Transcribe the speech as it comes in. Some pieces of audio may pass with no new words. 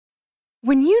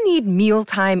When you need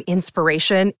mealtime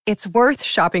inspiration, it's worth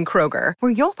shopping Kroger,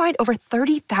 where you'll find over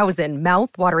 30,000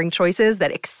 mouth-watering choices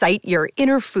that excite your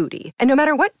inner foodie. And no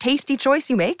matter what tasty choice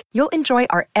you make, you'll enjoy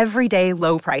our everyday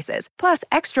low prices, plus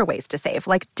extra ways to save,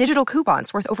 like digital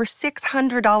coupons worth over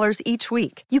 $600 each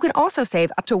week. You can also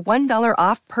save up to $1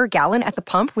 off per gallon at the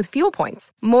pump with fuel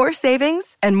points. More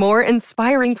savings and more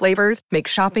inspiring flavors make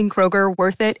shopping Kroger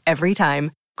worth it every time.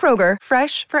 Kroger,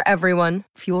 fresh for everyone.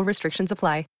 Fuel restrictions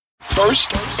apply.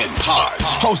 First and Pod,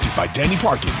 hosted by Danny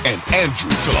Parkins and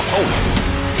Andrew Filippone.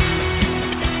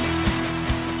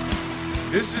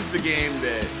 This is the game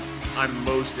that I'm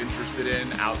most interested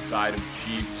in outside of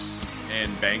Chiefs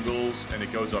and Bengals, and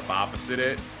it goes up opposite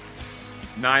it.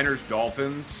 Niners,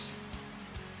 Dolphins.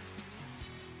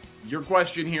 Your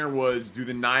question here was, do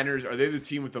the Niners, are they the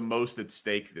team with the most at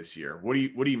stake this year? What do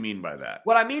you mean by that?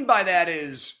 What I mean by that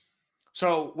is,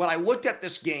 so when I looked at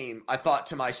this game, I thought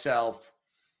to myself,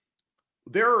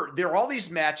 there are all these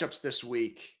matchups this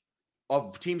week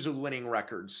of teams with winning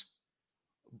records.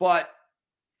 But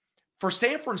for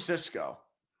San Francisco,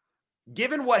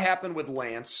 given what happened with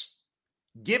Lance,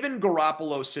 given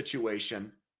Garoppolo's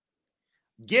situation,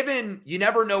 given you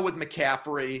never know with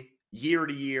McCaffrey year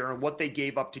to year and what they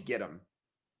gave up to get him,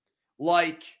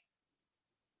 like,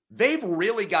 they've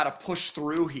really got to push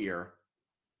through here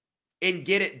and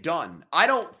get it done. I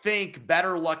don't think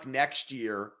better luck next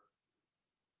year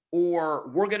or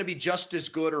we're going to be just as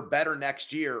good or better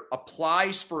next year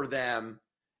applies for them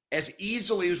as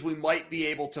easily as we might be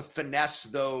able to finesse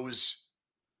those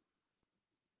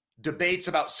debates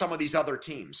about some of these other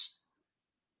teams.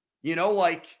 You know,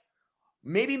 like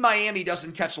maybe Miami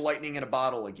doesn't catch lightning in a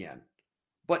bottle again,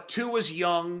 but Tua's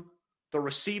young, the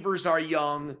receivers are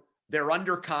young, they're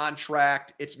under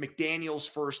contract, it's McDaniel's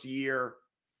first year.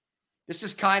 This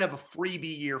is kind of a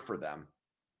freebie year for them.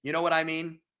 You know what I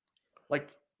mean? Like,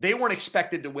 they weren't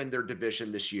expected to win their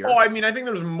division this year. Oh, I mean, I think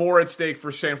there's more at stake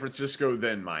for San Francisco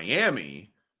than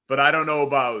Miami, but I don't know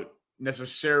about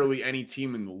necessarily any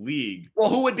team in the league. Well,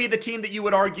 who would be the team that you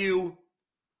would argue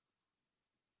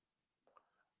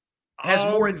has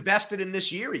more invested in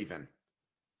this year even?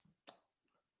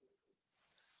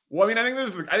 Well, I mean,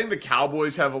 I think the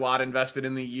Cowboys have a lot invested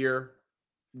in the year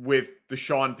with the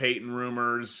Sean Payton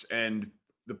rumors and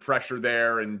the pressure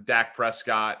there and Dak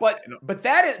Prescott. But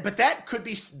that could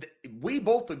be, we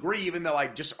both agree, even though I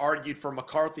just argued for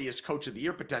McCarthy as coach of the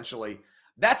year potentially,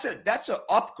 that's an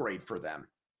upgrade for them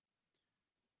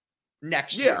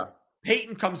next year.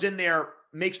 Payton comes in there,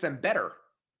 makes them better.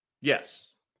 Yes.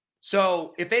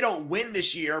 So if they don't win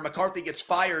this year, McCarthy gets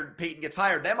fired, Payton gets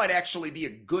hired, that might actually be a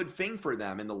good thing for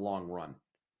them in the long run.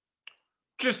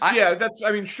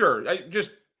 Sure.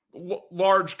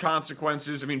 Large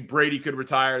consequences. I mean, Brady could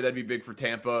retire. That'd be big for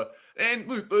Tampa. And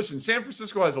listen, San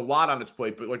Francisco has a lot on its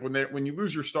plate, but like when you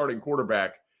lose your starting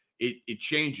quarterback, it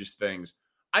changes things.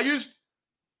 I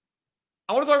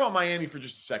want to talk about Miami for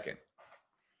just a second.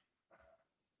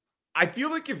 I feel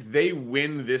like if they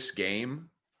win this game,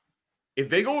 if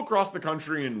they go across the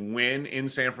country and win in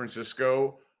San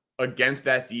Francisco against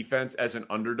that defense as an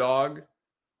underdog,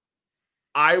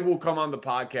 I will come on the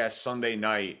podcast Sunday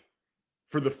night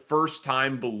for the first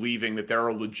time believing that they're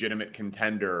a legitimate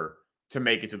contender to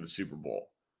make it to the Super Bowl.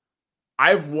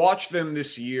 I've watched them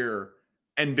this year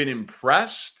and been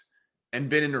impressed and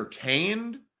been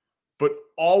entertained, but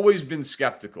always been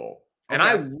skeptical. Okay. And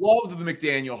I loved the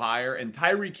McDaniel hire, and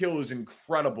Tyreek Hill is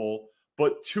incredible,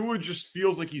 but Tua just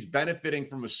feels like he's benefiting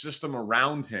from a system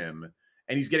around him,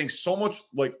 and he's getting so much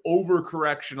like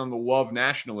overcorrection on the love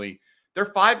nationally. Their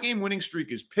 5-game winning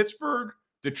streak is Pittsburgh,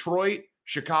 Detroit,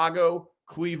 Chicago,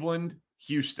 Cleveland,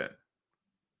 Houston.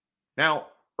 Now,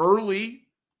 early,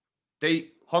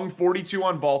 they hung 42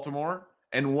 on Baltimore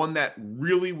and won that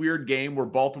really weird game where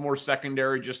Baltimore's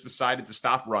secondary just decided to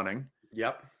stop running.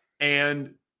 Yep.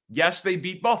 And yes, they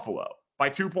beat Buffalo by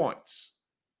 2 points.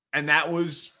 And that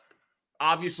was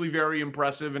obviously very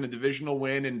impressive in a divisional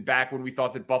win. And back when we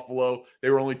thought that Buffalo, they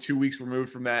were only 2 weeks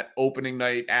removed from that opening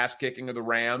night ass kicking of the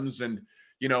Rams. And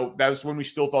you know, that was when we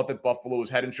still thought that Buffalo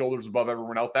was head and shoulders above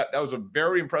everyone else. That was a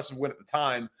very impressive win at the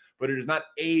time, but it has not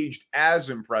aged as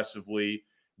impressively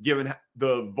given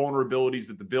the vulnerabilities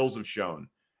that the Bills have shown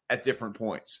at different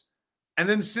points. And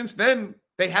then since then,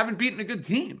 they haven't beaten a good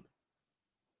team.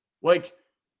 Like,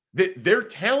 they're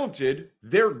talented,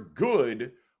 they're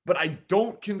good, but I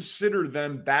don't consider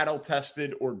them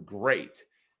battle-tested or great.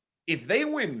 If they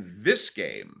win this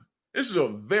game, this is a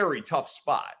very tough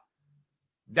spot.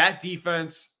 That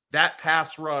defense, that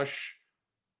pass rush,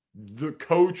 the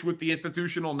coach with the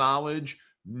institutional knowledge,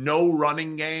 no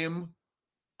running game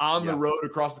on the road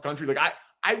across the country. Like,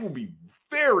 I will be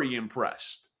very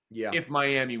impressed if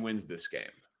Miami wins this game.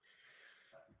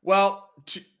 Well,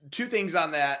 two things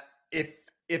on that.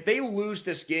 If they lose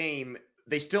this game,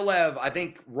 they still have, I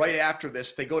think right after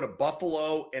this, they go to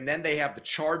Buffalo, and then they have the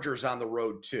Chargers on the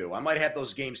road too. I might have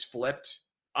those games flipped.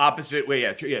 Opposite way,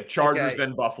 yeah. Chargers,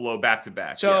 then Buffalo,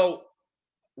 back-to-back. So,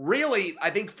 really, I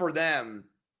think for them,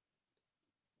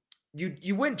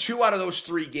 you win 2 out of those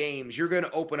 3 games, you're going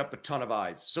to open up a ton of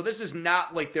eyes. So this is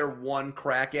not like their one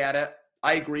crack at it.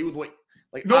 I agree with what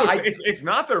 – no, it's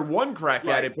not their one crack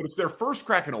at it, but it's their first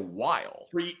crack in a while.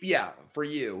 For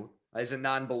you as a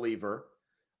non-believer.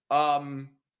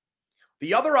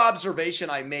 The other observation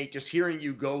I make, just hearing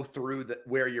you go through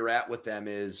where you're at with them,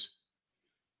 is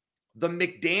the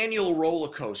McDaniel roller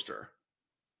coaster,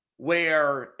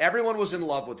 where everyone was in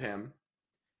love with him.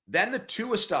 Then the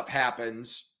Tua stuff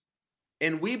happens,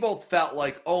 and we both felt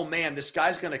like, oh man, this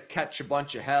guy's going to catch a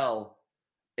bunch of hell,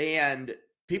 and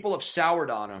people have soured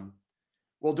on him.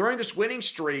 Well, during this winning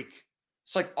streak,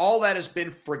 it's like all that has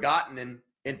been forgotten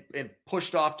and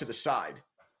pushed off to the side.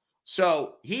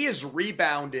 So he has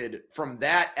rebounded from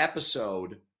that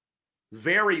episode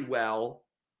very well.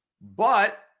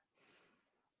 But,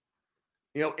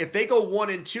 if they go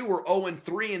 1-2 or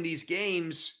 0-3 in these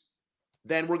games,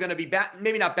 then we're going to be back,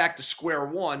 maybe not back to square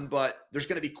one, but there's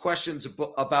going to be questions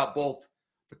about both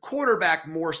the quarterback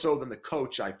more so than the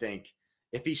coach, I think,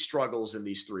 if he struggles in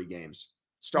these 3 games.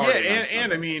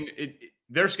 And I mean,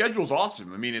 their schedule's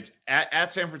awesome. I mean, it's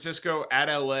at San Francisco, at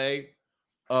LA,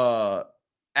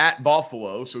 at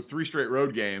Buffalo, so 3 straight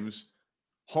road games,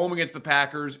 home against the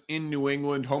Packers, in New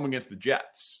England, home against the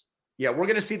Jets. Yeah, we're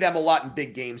going to see them a lot in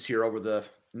big games here over the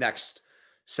next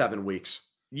 7 weeks.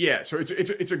 Yeah, so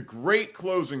it's a great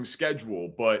closing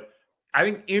schedule, but I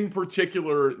think in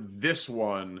particular this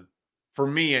one, for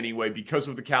me anyway, because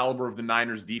of the caliber of the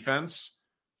Niners defense,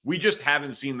 we just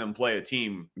haven't seen them play a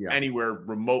team anywhere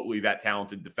remotely that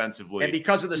talented defensively. And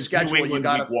because of the schedule,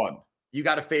 you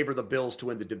got to favor the Bills to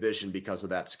win the division because of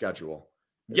that schedule.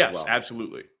 Yes, well.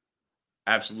 Absolutely.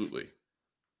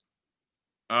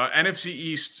 NFC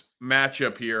East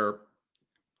matchup here.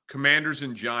 Commanders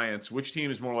and Giants. Which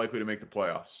team is more likely to make the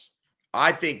playoffs?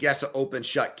 I think that's an open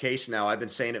shut case now. I've been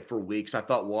saying it for weeks. I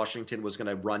thought Washington was going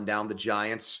to run down the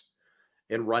Giants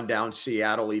and run down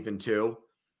Seattle even too.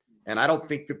 And I don't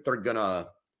think that they're going to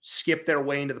skip their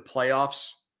way into the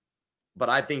playoffs, but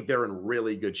I think they're in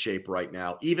really good shape right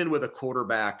now, even with a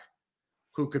quarterback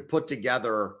who could put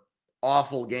together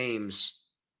awful games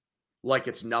like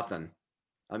it's nothing.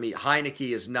 I mean,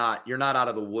 Heineke you're not out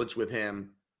of the woods with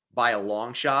him by a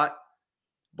long shot,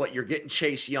 but you're getting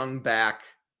Chase Young back.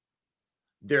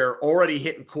 They're already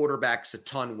hitting quarterbacks a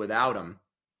ton without him.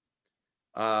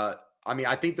 I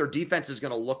think their defense is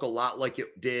going to look a lot like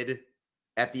it did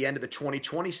at the end of the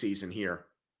 2020 season here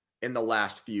in the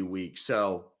last few weeks.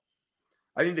 So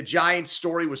I think the Giants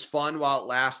story was fun while it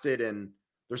lasted, and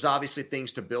there's obviously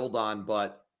things to build on,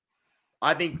 but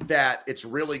I think that it's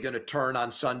really going to turn on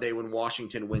Sunday when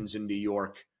Washington wins in New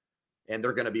York, and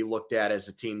they're going to be looked at as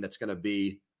a team that's going to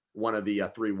be one of the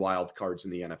 3 wild cards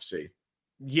in the NFC.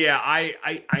 Yeah,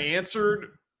 I answered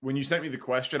when you sent me the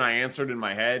question. I answered in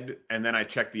my head, and then I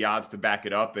checked the odds to back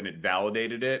it up, and it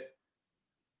validated it.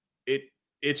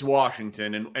 It's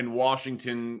Washington, and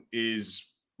Washington is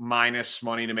minus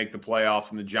money to make the playoffs,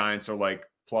 and the Giants are like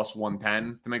plus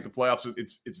 110 to make the playoffs. So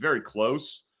it's very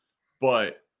close,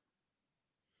 but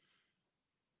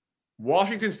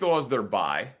Washington still has their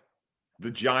bye. The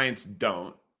Giants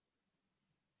don't.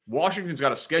 Washington's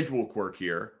got a schedule quirk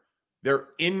here. They're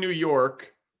in New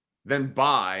York, then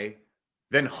bye,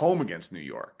 then home against New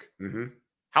York. Mm-hmm.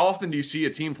 How often do you see a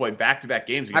team play back-to-back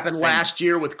games? Happened last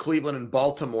year with Cleveland and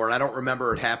Baltimore, and I don't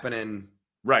remember it happening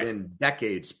in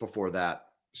decades before that.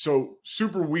 So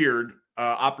super weird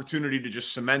opportunity to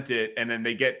just cement it, and then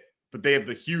they have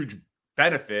the huge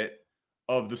benefit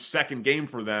of the second game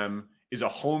for them is a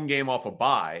home game off a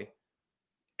bye,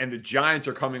 and the Giants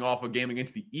are coming off a game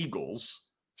against the Eagles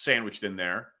sandwiched in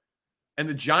there, and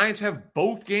the Giants have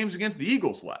both games against the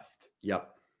Eagles left. Yep.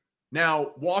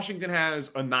 Now, Washington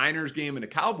has a Niners game and a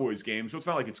Cowboys game, so it's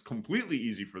not like it's completely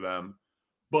easy for them.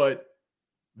 But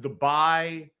the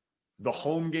bye, the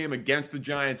home game against the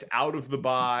Giants out of the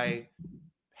bye,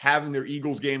 having their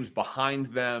Eagles games behind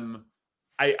them,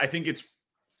 I think it's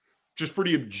just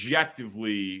pretty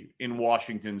objectively in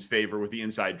Washington's favor with the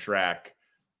inside track,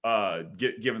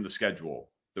 given the schedule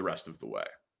the rest of the way.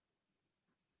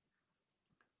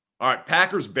 All right,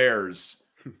 Packers-Bears.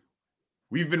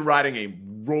 We've been riding a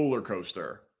roller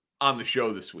coaster on the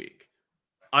show this week.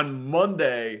 On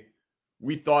Monday,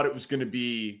 we thought it was going to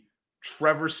be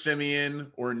Trevor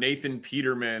Siemian or Nathan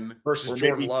Peterman versus or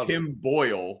Jordan maybe Love. Tim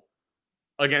Boyle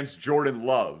against Jordan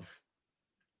Love.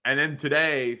 And then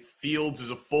today, Fields is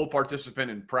a full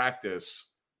participant in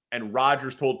practice, and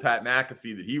Rodgers told Pat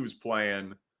McAfee that he was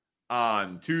playing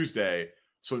on Tuesday.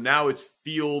 So now it's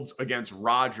Fields against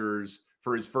Rodgers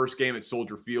for his first game at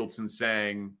Soldier Field since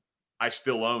saying, I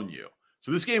still own you.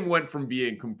 So this game went from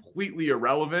being completely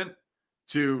irrelevant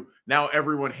to now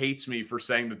everyone hates me for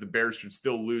saying that the Bears should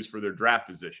still lose for their draft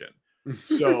position.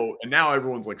 So, and now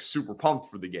everyone's like super pumped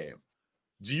for the game.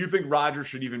 Do you think Rodgers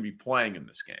should even be playing in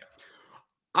this game?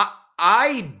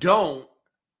 I don't,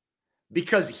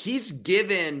 because he's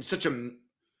given such a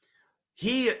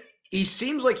he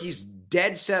seems like he's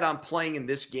dead set on playing in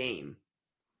this game,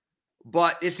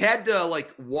 but has had to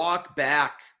like walk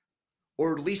back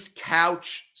or at least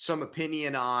couch some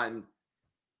opinion on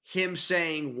him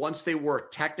saying once they were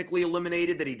technically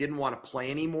eliminated that he didn't want to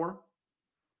play anymore.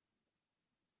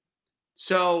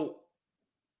 So,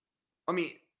 I mean,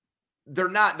 they're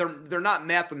not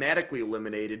mathematically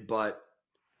eliminated, but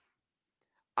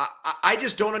I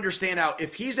just don't understand how,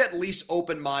 if he's at least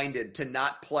open-minded to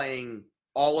not playing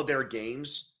all of their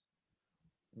games,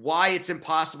 why it's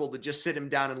impossible to just sit him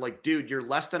down and like, dude, you're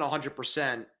less than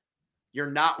 100%.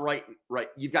 You're not right.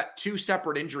 You've got two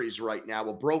separate injuries right now,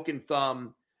 a broken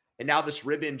thumb and now this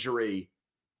rib injury.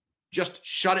 Just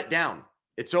shut it down.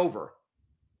 It's over.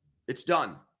 It's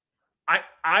done.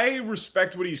 I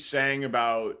respect what he's saying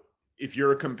about, if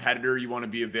you're a competitor, you want to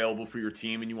be available for your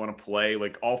team and you want to play.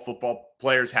 Like, all football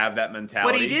players have that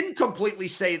mentality. But he didn't completely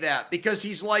say that, because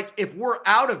he's like, if we're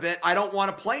out of it, I don't want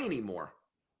to play anymore.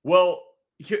 Well,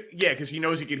 yeah, because he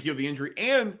knows he can heal the injury.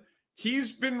 And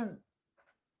he's been,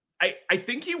 I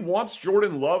think he wants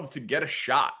Jordan Love to get a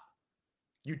shot.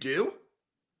 You do?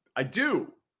 I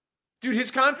do. Dude,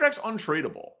 his contract's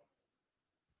untradeable.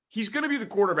 He's going to be the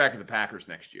quarterback of the Packers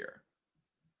next year.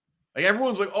 Like,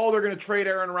 everyone's like, oh, they're going to trade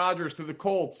Aaron Rodgers to the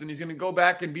Colts, and he's going to go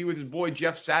back and be with his boy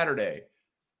Jeff Saturday.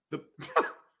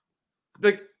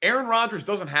 Like, Aaron Rodgers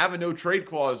doesn't have a no-trade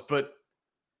clause, but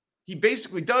he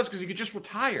basically does, because he could just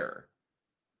retire.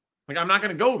 Like, I'm not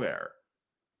going to go there.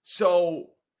 So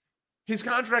his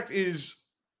contract is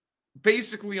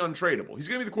basically untradeable. He's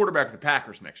going to be the quarterback of the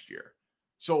Packers next year.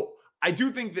 So I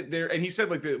do think that and he said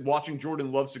like that watching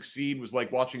Jordan Love succeed was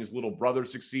like watching his little brother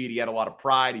succeed. He had a lot of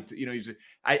pride.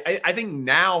 I think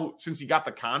now, since he got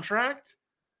the contract,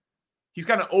 he's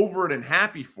kind of over it and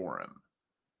happy for him.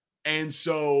 And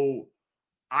so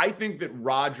I think that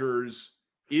Rodgers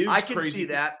is I can crazy. see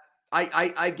that.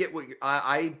 I get what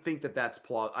I think that's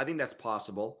I think that's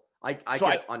possible. I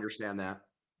can understand that.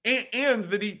 And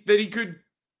that he could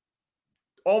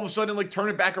all of a sudden like turn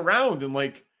it back around, and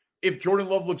like, if Jordan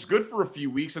Love looks good for a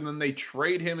few weeks and then they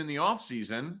trade him in the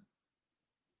offseason,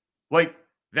 like,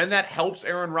 then that helps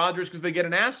Aaron Rodgers because they get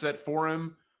an asset for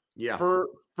him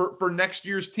for next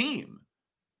year's team.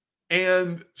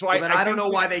 And so I don't know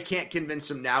why they can't convince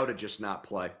him now to just not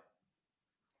play.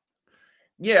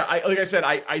 Yeah, like I said,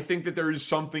 I think that there is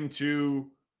something to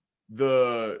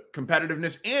the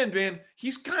competitiveness. And, man,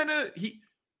 he's kind of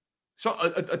 – so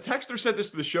a texter said this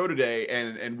to the show today,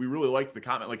 and we really liked the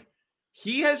comment. Like,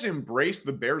 he has embraced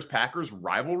the Bears-Packers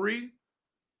rivalry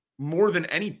more than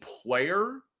any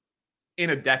player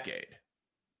in a decade.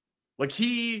 Like,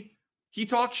 he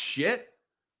talks shit,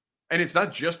 and it's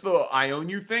not just the I own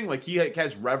you thing. Like, he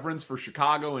has reverence for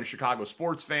Chicago and Chicago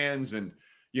sports fans, and,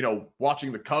 you know,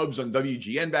 watching the Cubs on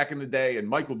WGN back in the day, and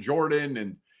Michael Jordan,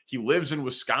 and he lives in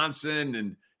Wisconsin,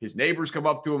 and his neighbors come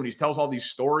up to him, and he tells all these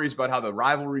stories about how the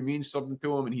rivalry means something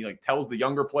to him, and he like tells the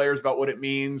younger players about what it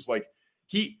means. Like,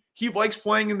 he likes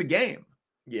playing in the game.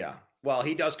 Yeah. Well,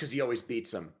 he does, because he always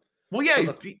beats them. Well,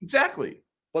 yeah, exactly.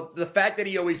 But the fact that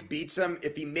he always beats them,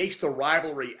 if he makes the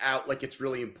rivalry out like it's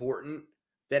really important,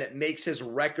 then it makes his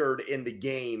record in the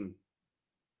game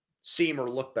seem or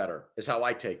look better, is how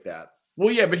I take that.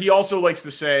 Well, yeah, but he also likes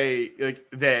to say like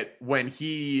that when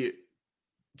he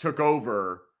took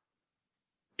over,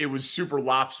 it was super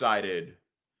lopsided.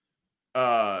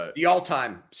 The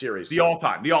all-time series. The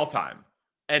all-time.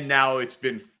 And now it's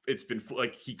been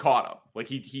like he caught him. Like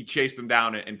he chased him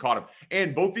down and caught him.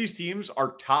 And both these teams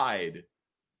are tied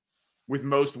with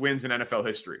most wins in NFL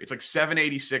history. It's like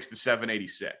 786 to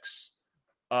 786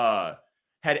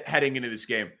 heading into this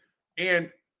game.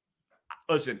 And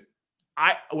listen,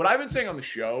 what I've been saying on the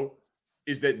show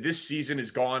is that this season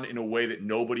has gone in a way that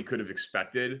nobody could have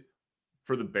expected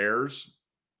for the Bears.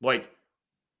 Like,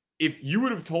 if you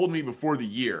would have told me before the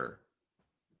year,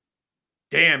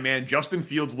 damn, man, Justin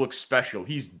Fields looks special,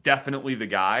 he's definitely the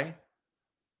guy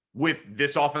with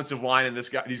this offensive line and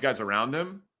these guys around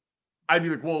him, I'd be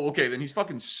like, well, okay, then he's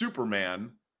fucking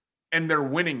Superman, and they're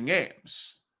winning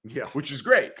games. Yeah. Which is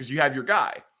great because you have your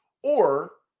guy.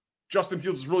 or Justin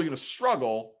Fields is really going to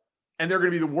struggle and they're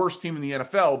going to be the worst team in the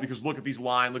NFL because look at these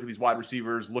line, look at these wide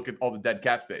receivers, look at all the dead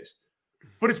cap space.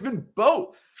 But it's been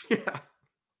both. Yeah.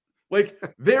 Like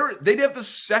they'd have the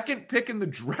second pick in the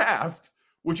draft,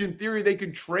 which in theory they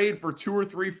could trade for 2 or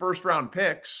 3 first-round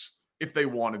picks if they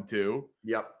wanted to.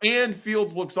 Yep. And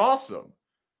Fields looks awesome.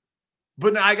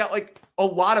 But now I got like a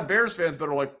lot of Bears fans that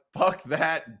are like, fuck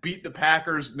that, beat the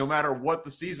Packers no matter what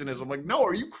the season is. I'm like, no,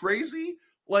 are you crazy?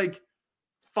 Like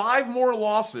 5 more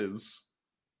losses,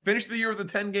 finish the year with a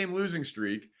 10-game losing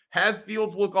streak, have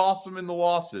Fields look awesome in the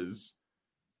losses.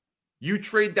 You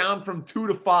trade down from 2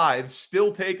 to 5,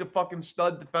 still take a fucking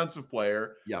stud defensive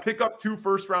player, pick up 2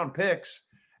 first-round picks,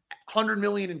 $100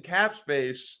 million in cap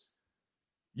space.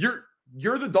 You're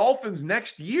the Dolphins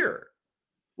next year.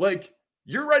 Like,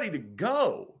 you're ready to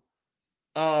go.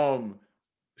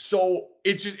 So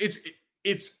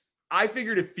it's I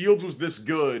figured if Fields was this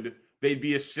good, they'd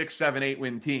be a 6, 7, 8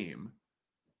 win team.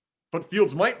 But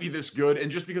Fields might be this good, and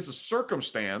just because of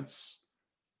circumstance,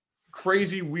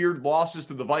 crazy, weird losses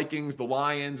to the Vikings, the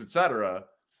Lions, etc.,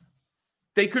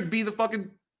 they could be the fucking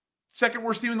second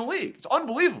worst team in the league. It's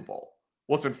unbelievable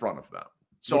what's in front of them.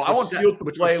 So I want Fields to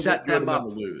play set them up to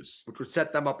lose. Which would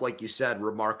set them up, like you said,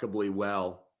 remarkably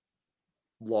well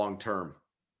long term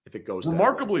if it goes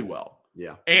remarkably well.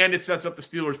 Yeah. And it sets up the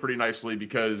Steelers pretty nicely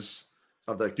because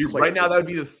of the right now that would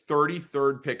be the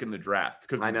 33rd pick in the draft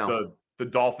because I know the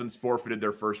Dolphins forfeited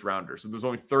their first rounder. So there's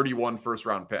only 31 first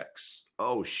round picks.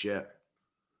 Oh, shit.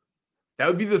 That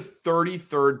would be the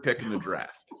 33rd pick in the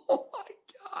draft. Oh, my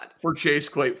God. For Chase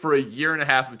Clay, for a year and a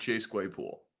half of Chase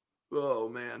Claypool. Oh,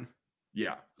 man.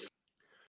 Yeah.